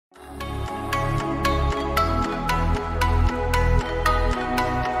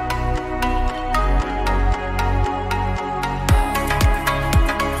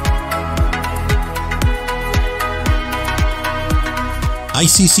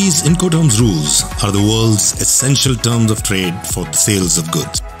ICC's Incoterms rules are the world's essential terms of trade for the sales of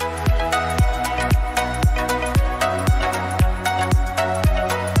goods.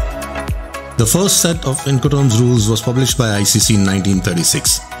 The first set of Incoterms rules was published by ICC in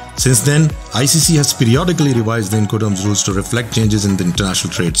 1936. Since then, ICC has periodically revised the Incoterms rules to reflect changes in the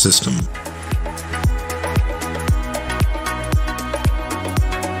international trade system.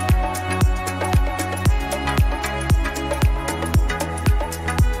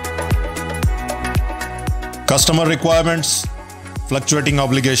 Customer requirements, fluctuating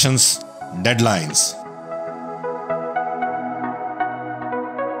obligations, deadlines.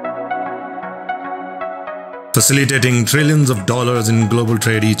 Facilitating trillions of dollars in global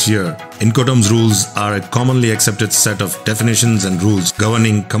trade each year, Incoterms rules are a commonly accepted set of definitions and rules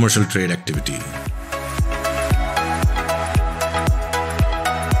governing commercial trade activity.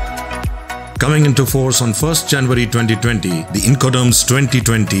 Coming into force on 1st January 2020, the Incoterms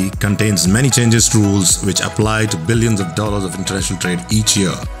 2020 contains many changes to rules which apply to billions of dollars of international trade each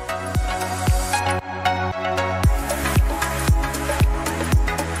year.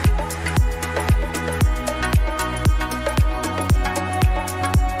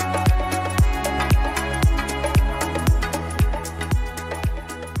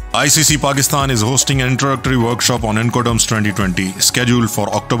 ICC Pakistan is hosting an introductory workshop on Incoterms 2020 scheduled for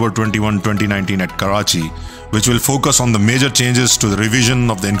October 21, 2019 at Karachi, which will focus on the major changes to the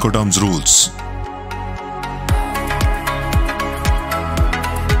revision of the Incoterms rules.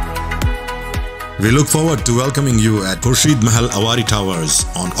 We look forward to welcoming you at Khurshid Mahal Awari Towers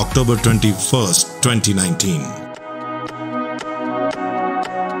on October 21st, 2019.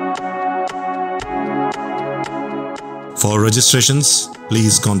 For registrations,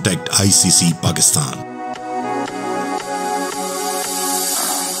 please contact ICC Pakistan.